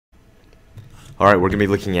All right, we're going to be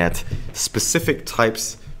looking at specific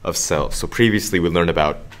types of cells. So previously we learned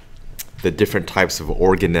about the different types of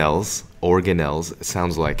organelles. Organelles, it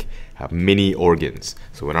sounds like mini organs.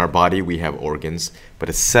 So in our body we have organs, but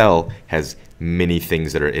a cell has many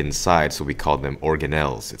things that are inside, so we call them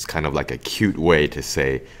organelles. It's kind of like a cute way to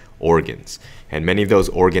say organs. And many of those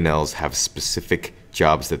organelles have specific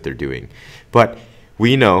jobs that they're doing. But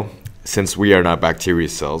we know, since we are not bacteria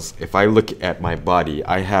cells, if I look at my body,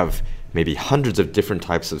 I have maybe hundreds of different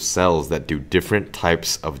types of cells that do different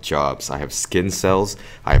types of jobs. I have skin cells,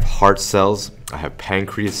 I have heart cells, I have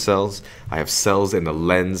pancreas cells, I have cells in the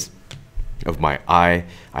lens of my eye.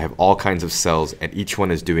 I have all kinds of cells, and each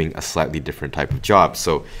one is doing a slightly different type of job.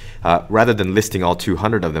 So rather than listing all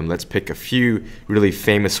 200 of them, let's pick a few really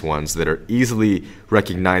famous ones that are easily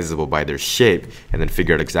recognizable by their shape and then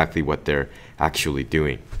figure out exactly what they're actually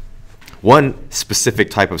doing. One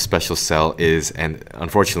specific type of special cell is, and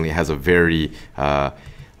unfortunately it has a very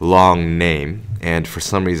long name, and for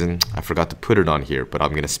some reason I forgot to put it on here, but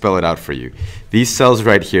I'm going to spell it out for you. These cells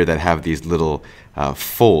right here that have these little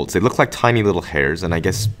folds, they look like tiny little hairs, and I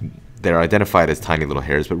guess they're identified as tiny little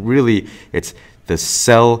hairs, but really it's the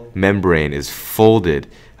cell membrane is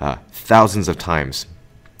folded thousands of times.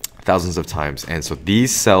 And so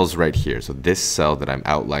these cells right here, so this cell that I'm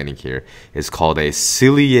outlining here is called a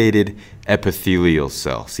ciliated epithelial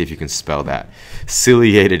cell. See if you can spell that.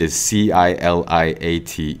 Ciliated is C-I-L-I-A-T-E-D,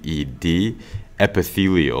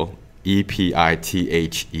 epithelial,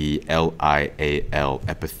 E-P-I-T-H-E-L-I-A-L,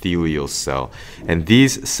 epithelial cell. And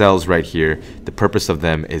these cells right here, the purpose of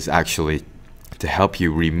them is actually to help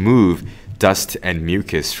you remove dust and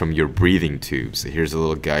mucus from your breathing tubes. So here's a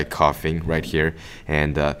little guy coughing right here,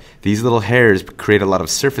 and these little hairs create a lot of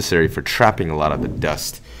surface area for trapping a lot of the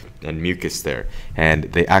dust and mucus there, and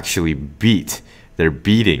they actually beat. They're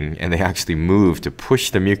beating, and they actually move to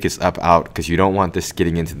push the mucus up out, because you don't want this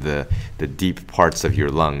getting into the deep parts of your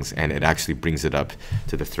lungs, and it actually brings it up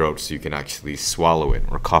to the throat so you can actually swallow it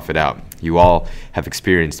or cough it out. You all have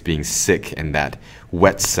experienced being sick and that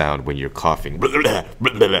wet sound when you're coughing, and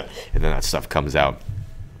then that stuff comes out.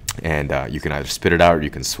 And you can either spit it out or you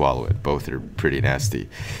can swallow it. Both are pretty nasty.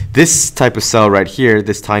 This type of cell right here,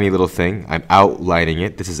 this tiny little thing, I'm outlining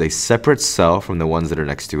it. This is a separate cell from the ones that are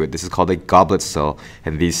next to it. This is called a goblet cell,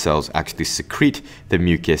 and these cells actually secrete the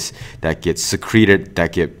mucus that gets secreted,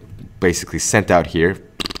 that get basically sent out here,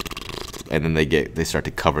 and then they start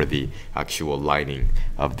to cover the actual lining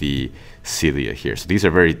of the cilia here. So these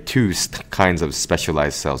are two kinds of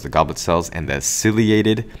specialized cells, the goblet cells and the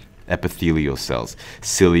ciliated epithelial cells.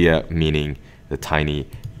 Cilia meaning the tiny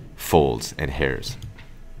folds and hairs.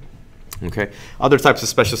 Okay, other types of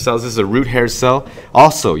special cells. This is a root hair cell.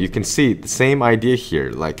 Also, you can see the same idea here.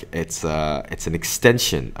 Like it's an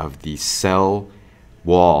extension of the cell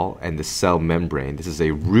wall and the cell membrane. This is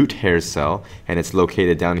a root hair cell, and it's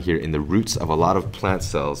located down here in the roots of a lot of plant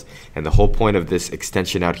cells. And the whole point of this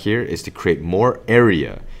extension out here is to create more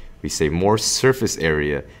area. We say more surface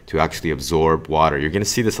area to actually absorb water. You're going to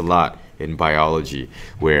see this a lot in biology,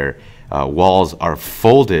 where walls are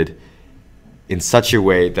folded in such a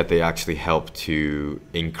way that they actually help to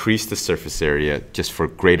increase the surface area just for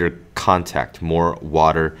greater contact. More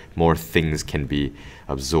water, more things can be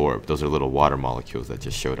absorbed. Those are little water molecules that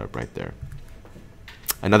just showed up right there.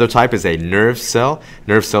 Another type is a nerve cell.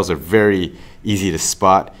 Nerve cells are very easy to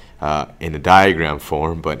spot in a diagram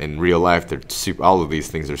form, but in real life, all of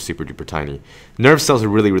these things are super duper tiny. Nerve cells are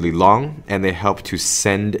really, really long, and they help to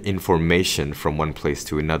send information from one place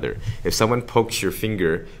to another. If someone pokes your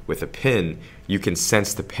finger with a pin, you can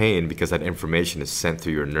sense the pain because that information is sent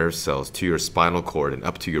through your nerve cells to your spinal cord and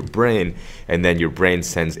up to your brain, and then your brain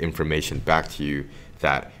sends information back to you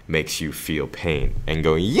that makes you feel pain and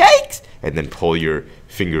go, yikes, and then pull your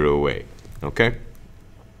finger away. Okay?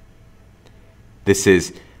 This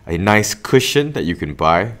is a nice cushion that you can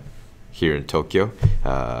buy here in Tokyo.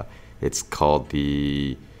 It's called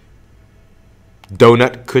the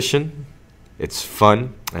donut cushion. It's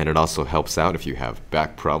fun, and it also helps out if you have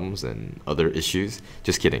back problems and other issues.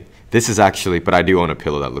 Just kidding. This is actually, but I do own a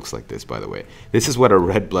pillow that looks like this, by the way. This is what a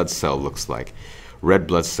red blood cell looks like. Red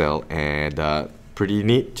blood cell, and pretty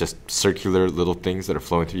neat, just circular little things that are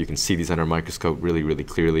flowing through. You can see these under a microscope really, really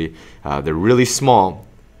clearly. They're really small,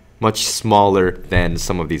 much smaller than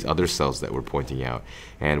some of these other cells that we're pointing out.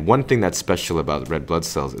 And one thing that's special about red blood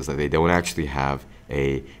cells is that they don't actually have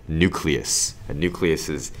a nucleus. A nucleus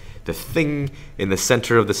is the thing in the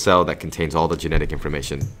center of the cell that contains all the genetic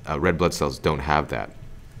information. Red blood cells don't have that.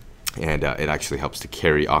 And it actually helps to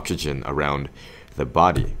carry oxygen around the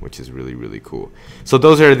body, which is really, really cool. So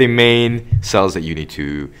those are the main cells that you need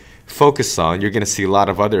to focus on. You're going to see a lot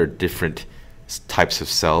of other different types of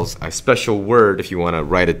cells. A special word, if you want to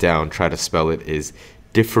write it down, try to spell it, is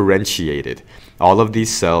differentiated. All of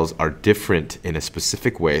these cells are different in a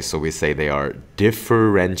specific way, so we say they are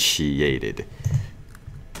differentiated.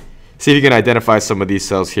 See if you can identify some of these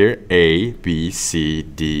cells here. A, B, C,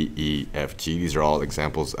 D, E, F, G. These are all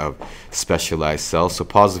examples of specialized cells. So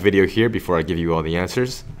pause the video here before I give you all the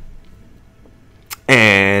answers.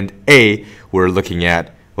 And A, we're looking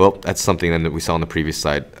at, well, that's something that we saw on the previous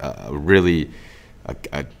slide, really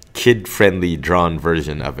a kid-friendly drawn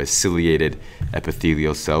version of a ciliated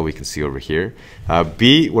epithelial cell we can see over here.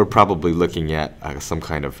 B, we're probably looking at some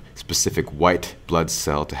kind of specific white blood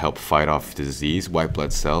cell to help fight off disease, white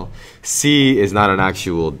blood cell. C is not an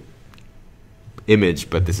actual image,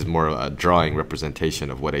 but this is more a drawing representation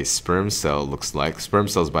of what a sperm cell looks like. Sperm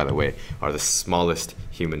cells, by the way, are the smallest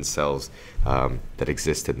human cells that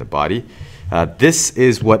exist in the body. This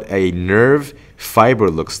is what a nerve fiber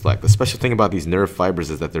looks like. The special thing about these nerve fibers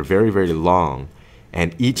is that they're very, very long,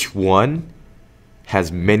 and each one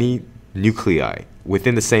has many nuclei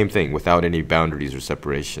within the same thing without any boundaries or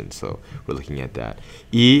separation. So we're looking at that.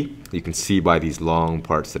 E, you can see by these long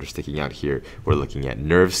parts that are sticking out here, we're looking at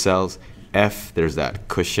nerve cells. F, there's that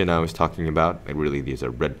cushion I was talking about, and really these are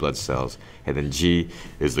red blood cells. And then G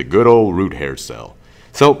is the good old root hair cell.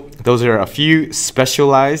 So those are a few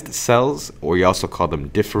specialized cells, or we also call them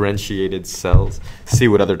differentiated cells. See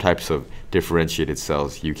what other types of differentiated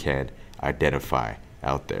cells you can identify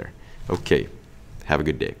out there. Okay, have a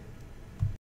good day.